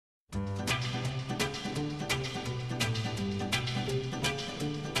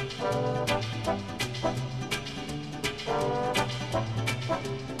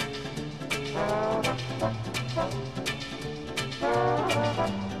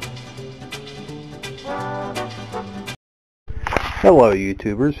Hello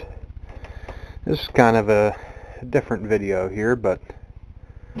YouTubers. This is kind of a different video here, but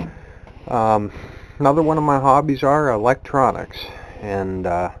another one of my hobbies are electronics, and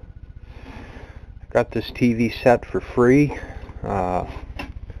got this TV set for free.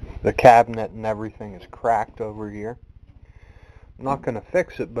 The cabinet and everything is cracked over here. I'm not going to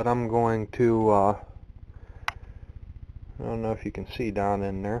fix it, but I'm going to, I don't know if you can see down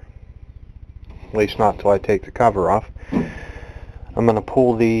in there, at least not till I take the cover off. I'm going to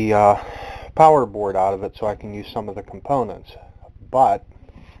pull the power board out of it so I can use some of the components. But,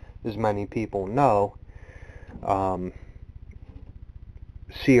 as many people know, CRT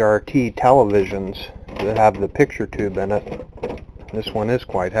televisions that have the picture tube in it, this one is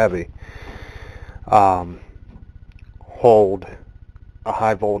quite heavy, hold a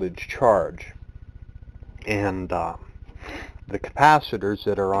high voltage charge. And the capacitors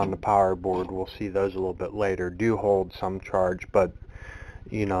that are on the power board, we'll see those a little bit later, do hold some charge, but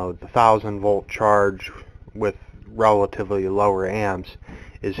you know, the 1000-volt charge with relatively lower amps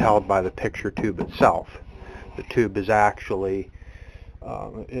is held by the picture tube itself. The tube is actually,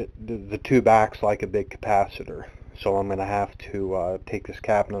 the tube acts like a big capacitor. So I'm going to have to take this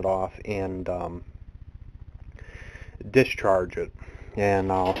cabinet off and discharge it,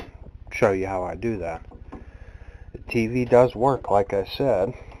 and I'll show you how I do that. The TV does work, like I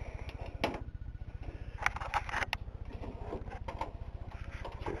said.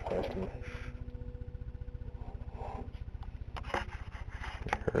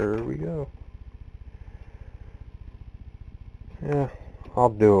 There we go. Yeah, I'll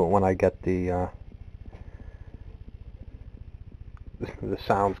do it when I get the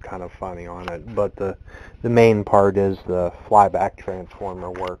sound's kind of funny on it, but the main part is the flyback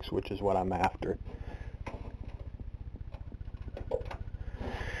transformer works, which is what I'm after.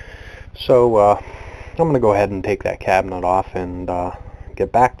 So I'm going to go ahead and take that cabinet off and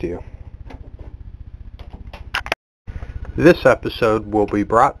get back to you. This episode will be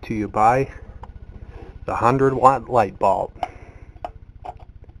brought to you by the 100-watt light bulb.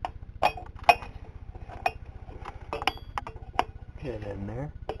 Get in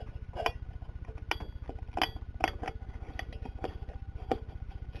there.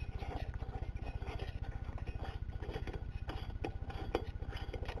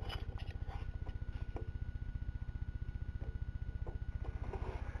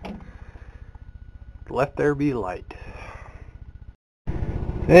 Let there be light.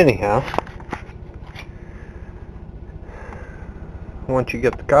 Anyhow, once you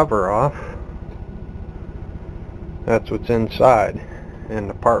get the cover off, that's what's inside, and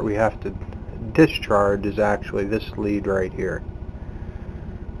the part we have to discharge is actually this lead right here.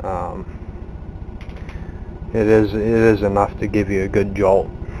 It is enough to give you a good jolt.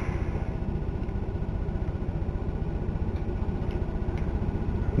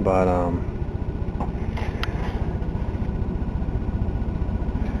 But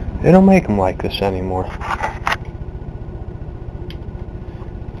they don't make them like this anymore.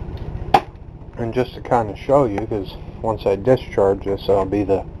 And just to kind of show you, because once I discharge this, that'll be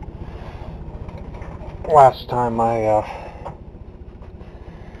the last time I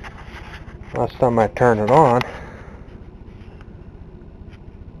turn it on.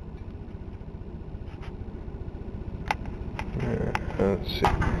 Let's see.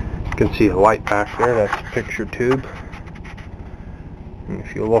 You can see the light back there. That's the picture tube. And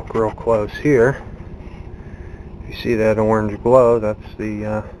if you look real close here, you see that orange glow. That's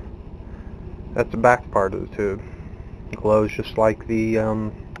the back part of the tube. It glows just like the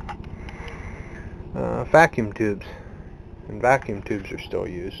vacuum tubes, and vacuum tubes are still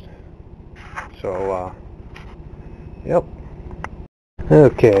used. So, yep.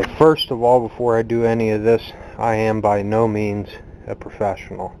 Okay, first of all, before I do any of this, I am by no means a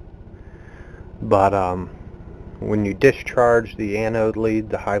professional. But when you discharge the anode lead,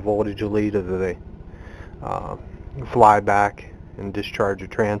 the high voltage lead of the flyback, and discharge the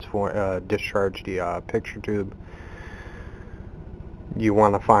picture tube, you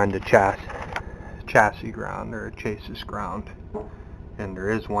want to find a chassis ground or a chassis ground, and there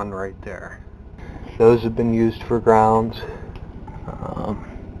is one right there. Those have been used for grounds.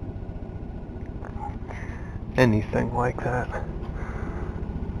 Anything like that.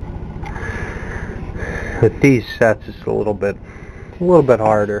 With these sets, it's a little bit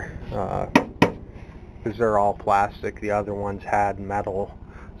harder because they're all plastic. The other ones had metal.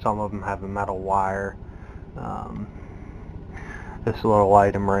 Some of them have a metal wire. This little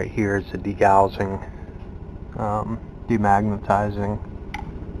item right here is a degaussing,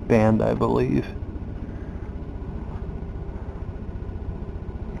 demagnetizing band, I believe.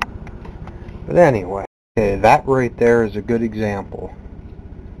 But anyway, okay, that right there is a good example.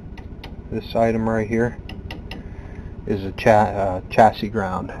 This item right here is a chassis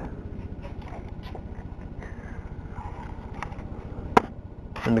ground.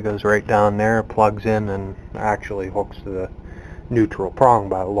 And it goes right down there, plugs in, and actually hooks to the neutral prong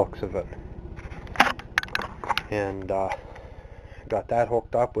by the looks of it. And got that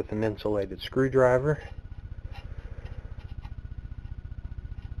hooked up with an insulated screwdriver.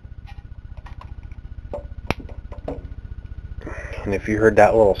 And if you heard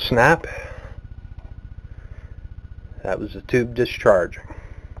that little snap, that was the tube discharging.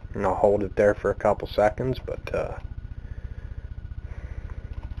 And I'll hold it there for a couple seconds, but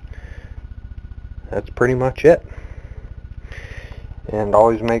that's pretty much it. And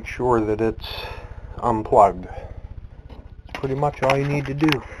always make sure that it's unplugged. That's pretty much all you need to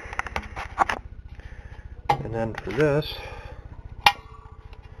do. And then for this,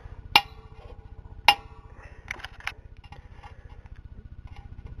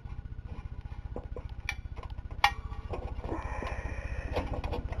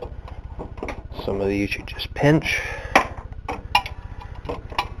 some of these you just pinch.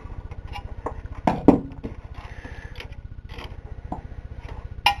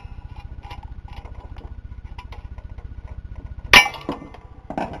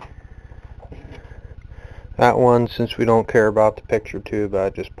 That one, since we don't care about the picture tube, I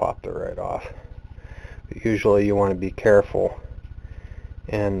just popped it right off. But usually you want to be careful,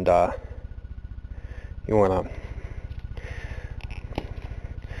 and you want to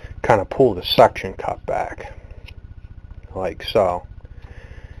kind of pull the suction cup back, like so,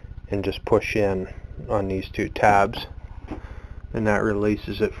 and just push in on these two tabs, and that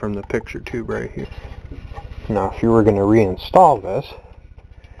releases it from the picture tube right here. Now if you were going to reinstall this,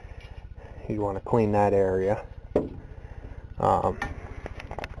 you want to clean that area, and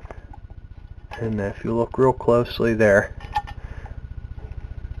if you look real closely there,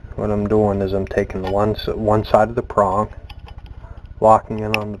 what I'm doing is I'm taking the one side of the prong, locking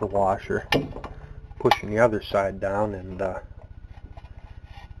it onto the washer, pushing the other side down, and it's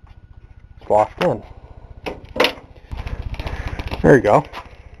locked in. There you go.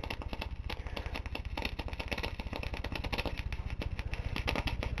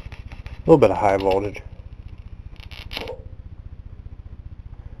 A little bit of high voltage.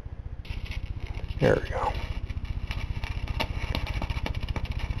 There we go.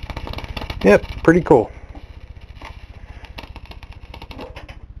 Yep, pretty cool.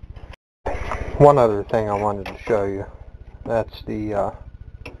 One other thing I wanted to show you. That's the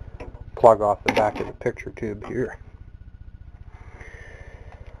plug off the back of the picture tube here.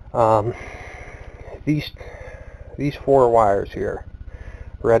 These four wires here,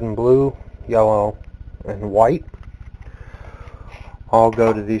 red and blue, yellow, and white, all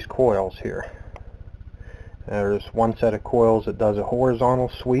go to these coils here. There's one set of coils that does a horizontal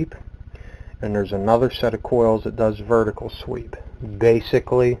sweep, and there's another set of coils that does vertical sweep.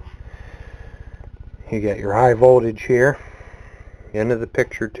 Basically, you get your high voltage here, into the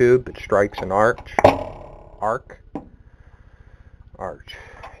picture tube, it strikes an arch,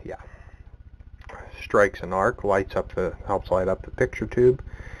 yeah. Strikes an arc, helps light up the picture tube,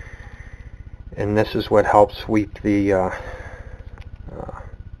 and this is what helps sweep the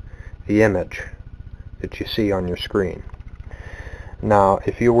image that you see on your screen. Now,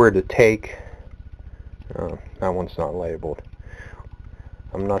 if you were to take, that one's not labeled.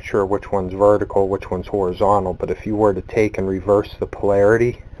 I'm not sure which one's vertical, which one's horizontal, but if you were to take and reverse the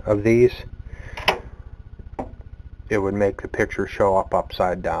polarity of these, it would make the picture show up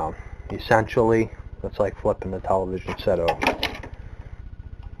upside down. Essentially, it's like flipping the television set over.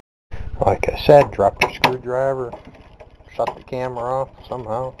 Like I said, drop your screwdriver, shut the camera off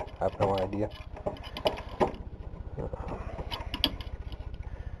somehow, I have no idea.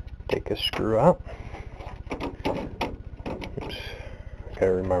 Take a screw out. Oops.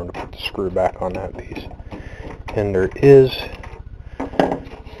 Gotta remember to put the screw back on that piece. And there is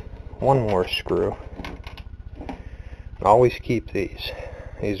one more screw. Always keep these.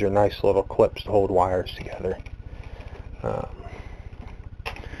 These are nice little clips to hold wires together. There's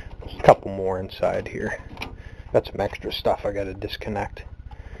a couple more inside here. Got some extra stuff I gotta disconnect.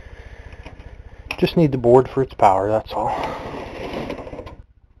 Just need the board for its power, that's all.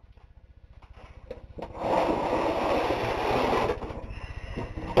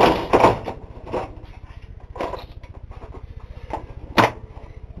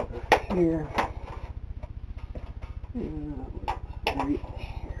 Here. right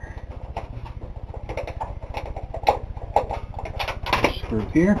here. Screw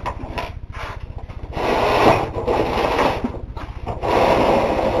here.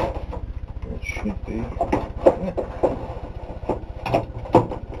 That should be. Yeah.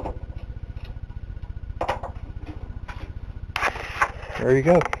 There you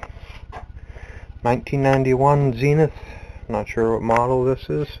go. 1991 Zenith. Not sure what model this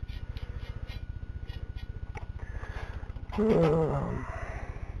is.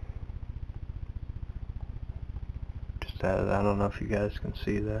 Just added, I don't know if you guys can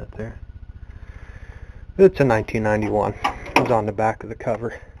see that there. It's a 1991. It's on the back of the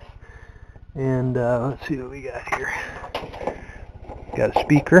cover. And let's see what we got here. Got a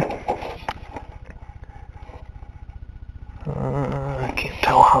speaker. I can't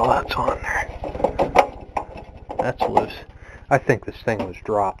tell how that's on there. That's loose. I think this thing was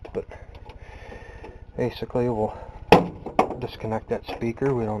dropped, but basically we'll disconnect that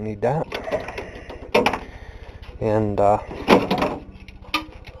speaker. We don't need that. And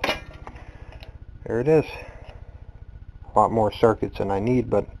there it is. A lot more circuits than I need,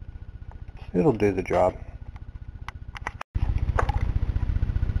 but it'll do the job.